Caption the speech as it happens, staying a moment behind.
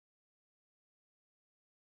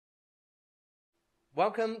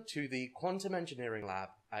Welcome to the Quantum Engineering Lab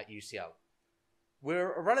at UCL.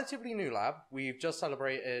 We're a relatively new lab. We've just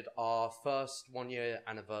celebrated our first one-year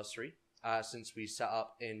anniversary since we set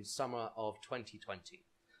up in summer of 2020.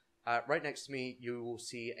 Right next to me, you will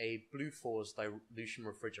see a Blue Force dilution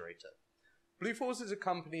refrigerator. Blue Force is a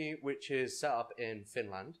company which is set up in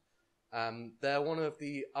Finland. They're one of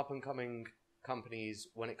the up-and-coming companies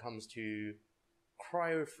when it comes to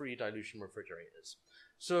cryo-free dilution refrigerators.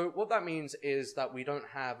 So what that means is that we don't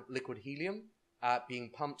have liquid helium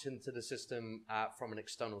being pumped into the system from an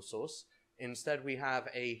external source. Instead, we have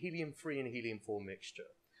a helium-free and helium-4 mixture.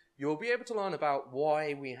 You'll be able to learn about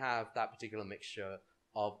why we have that particular mixture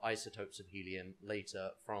of isotopes of helium later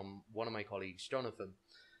from one of my colleagues, Jonathan.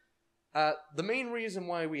 The main reason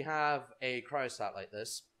why we have a cryostat like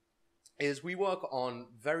this is we work on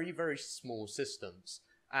very, very small systems.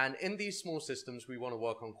 And in these small systems, we want to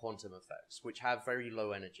work on quantum effects, which have very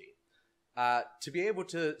low energy. To be able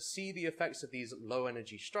to see the effects of these low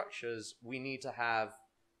energy structures, we need to have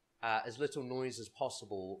as little noise as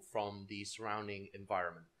possible from the surrounding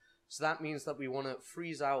environment. So that means that we want to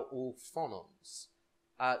freeze out all phonons.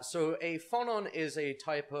 So a phonon is a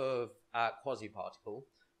type of quasi-particle,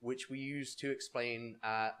 which we use to explain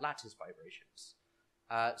lattice vibrations.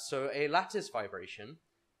 So a lattice vibration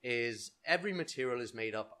is every material is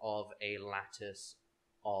made up of a lattice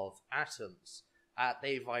of atoms.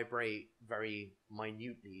 They vibrate very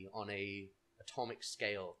minutely on a atomic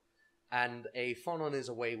scale. And a phonon is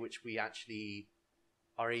a way which we actually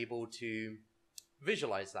are able to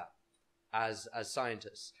visualize that as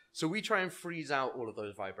scientists. So we try and freeze out all of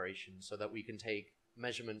those vibrations so that we can take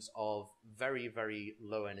measurements of very, very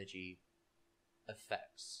low energy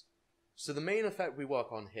effects. So the main effect we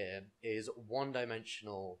work on here is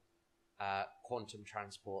one-dimensional quantum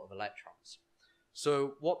transport of electrons.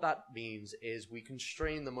 So what that means is we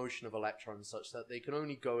constrain the motion of electrons such that they can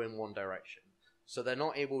only go in one direction. So they're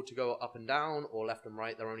not able to go up and down or left and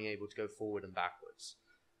right, they're only able to go forward and backwards.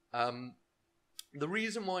 The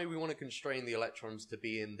reason why we want to constrain the electrons to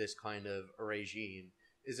be in this kind of regime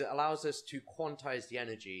is it allows us to quantize the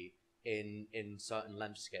energy in certain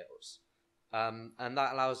length scales. And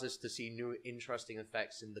that allows us to see new interesting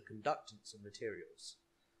effects in the conductance of materials.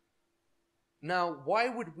 Now, why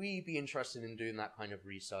would we be interested in doing that kind of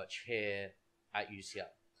research here at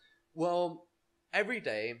UCL? Well, every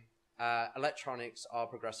day, electronics are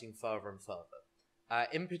progressing further and further.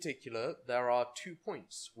 In particular, there are 2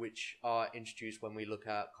 points which are introduced when we look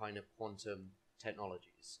at kind of quantum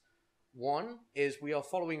technologies. One is we are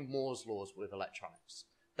following Moore's laws with electronics.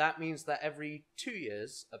 That means that every 2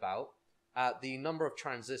 years, the number of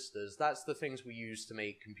transistors, that's the things we use to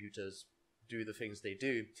make computers do the things they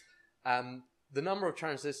do. The number of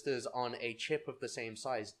transistors on a chip of the same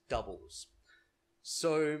size doubles.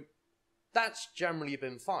 So that's generally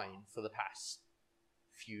been fine for the past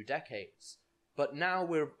few decades. But now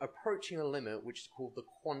we're approaching a limit which is called the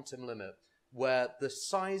quantum limit, where the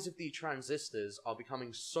size of the transistors are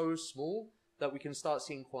becoming so small that we can start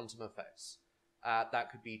seeing quantum effects.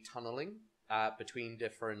 That could be tunneling between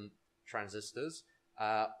different transistors,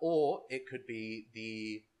 or it could be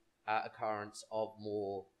the occurrence of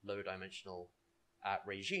more low-dimensional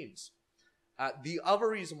regimes. The other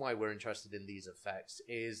reason why we're interested in these effects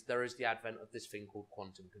is there is the advent of this thing called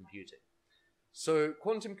quantum computing. So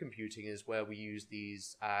quantum computing is where we use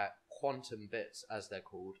these quantum bits, as they're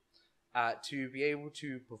called, to be able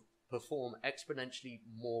to perform exponentially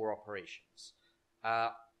more operations.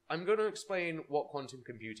 I'm going to explain what quantum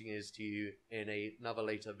computing is to you in another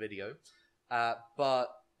later video, but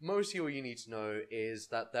mostly all you need to know is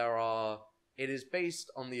that it is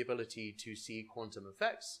based on the ability to see quantum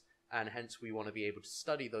effects, and hence we want to be able to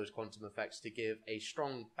study those quantum effects to give a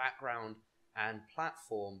strong background and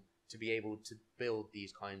platform to be able to build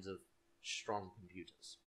these kinds of strong computers.